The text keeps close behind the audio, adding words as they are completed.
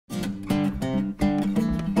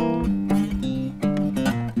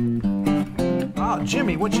on,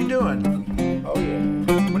 Jimmy, what you doing? Oh,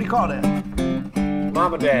 yeah. What do you call that?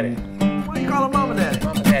 Mama Daddy. What do you call it, Mama Daddy?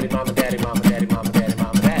 Mama Daddy, Mama Daddy, Mama Daddy, Mama Daddy,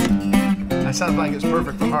 Mama Daddy. That sounds like it's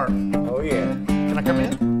perfect for Harp. Oh, yeah. Can I come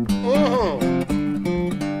in? Mm-hmm.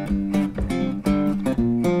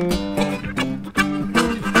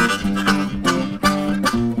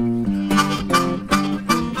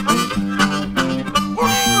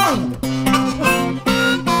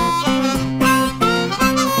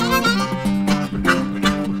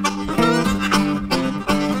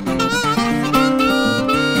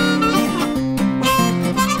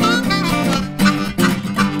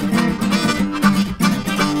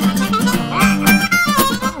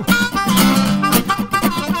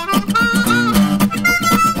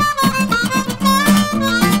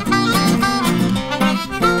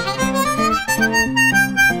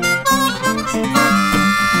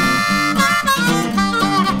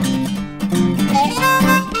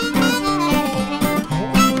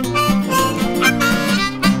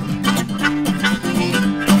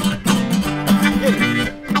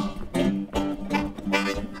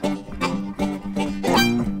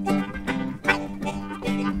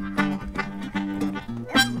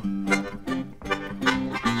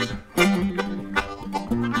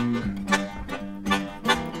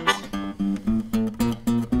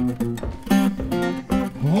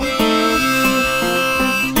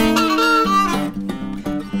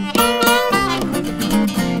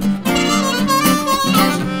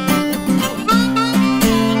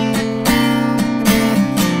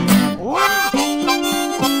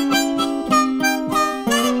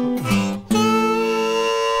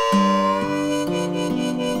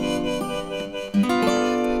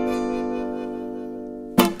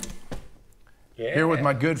 Here with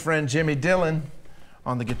my good friend Jimmy Dillon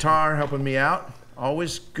on the guitar, helping me out.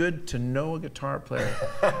 Always good to know a guitar player.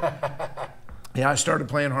 Yeah, I started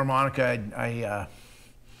playing harmonica.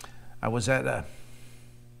 I was at a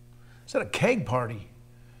keg party.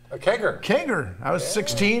 A kegger. Kegger. I was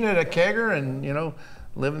 16 at a kegger, and you know,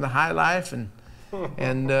 living the high life. And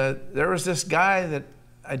there was this guy that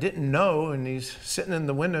I didn't know, and he's sitting in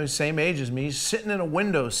the window, same age as me. He's sitting in a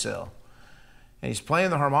windowsill, and he's playing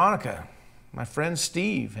the harmonica. My friend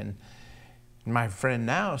Steve, and my friend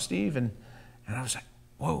now, Steve, and I was like,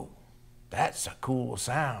 whoa, that's a cool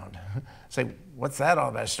sound. Say, what's that all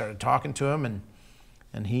about? I started talking to him,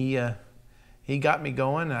 and he got me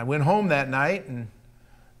going. I went home that night, and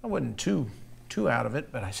I wasn't too out of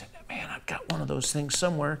it, but I said, man, I've got one of those things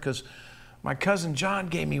somewhere, because my cousin John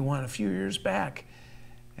gave me one a few years back,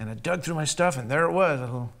 and I dug through my stuff, and there it was, a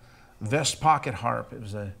little vest pocket harp. It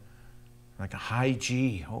was like a high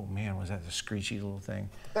G. Oh man, was that the screechy little thing?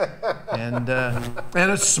 And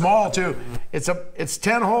it's small too. It's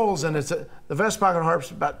 10 holes, and the vest pocket harp's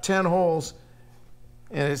about 10 holes,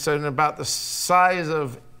 and it's in about the size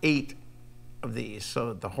of 8 of these.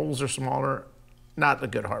 So the holes are smaller. Not a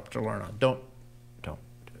good harp to learn on. Don't do it.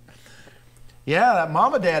 Yeah, that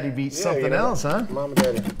Mama Daddy beats something else, huh? Mama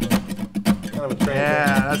Daddy. Kind of a train.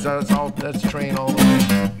 Yeah, that's train all the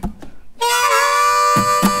way.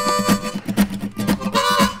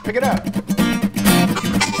 Pick it up.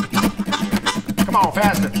 Come on,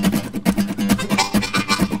 faster.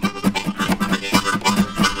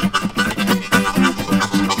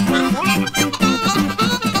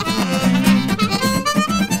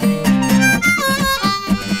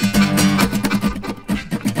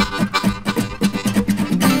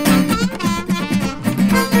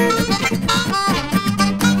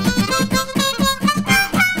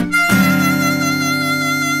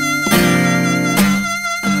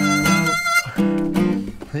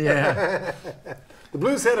 Yeah. The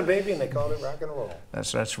blues had a baby, and they called it rock and roll.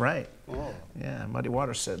 That's right. Yeah, Muddy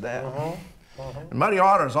Waters said that. And Muddy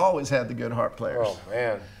Waters always had the good harp players. Oh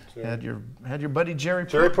man. Had your buddy Jerry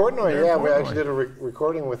Portnoy. Yeah, we actually did a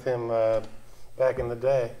recording with him back in the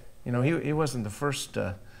day. You know, he wasn't the first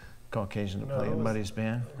Caucasian to play in Muddy's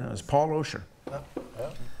band. No, it was Paul Osher.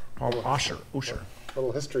 Paul Osher. A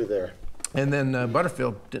little history there. And then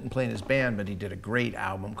Butterfield didn't play in his band, but he did a great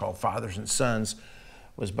album called Fathers and Sons.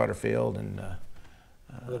 Was Butterfield and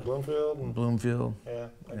Bloomfield, yeah,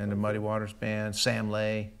 and the Muddy Waters band, Sam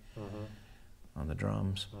Lay on the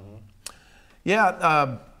drums.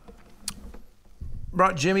 Yeah,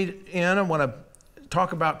 brought Jimmy in. I want to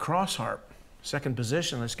talk about cross harp, second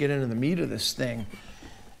position. Let's get into the meat of this thing,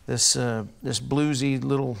 this bluesy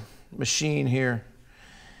little machine here.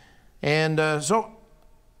 And so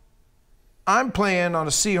I'm playing on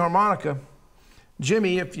a C harmonica.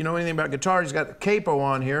 Jimmy, if you know anything about guitar, he's got the capo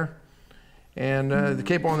on here. And the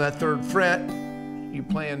capo on that 3rd fret, you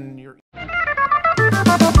playing your...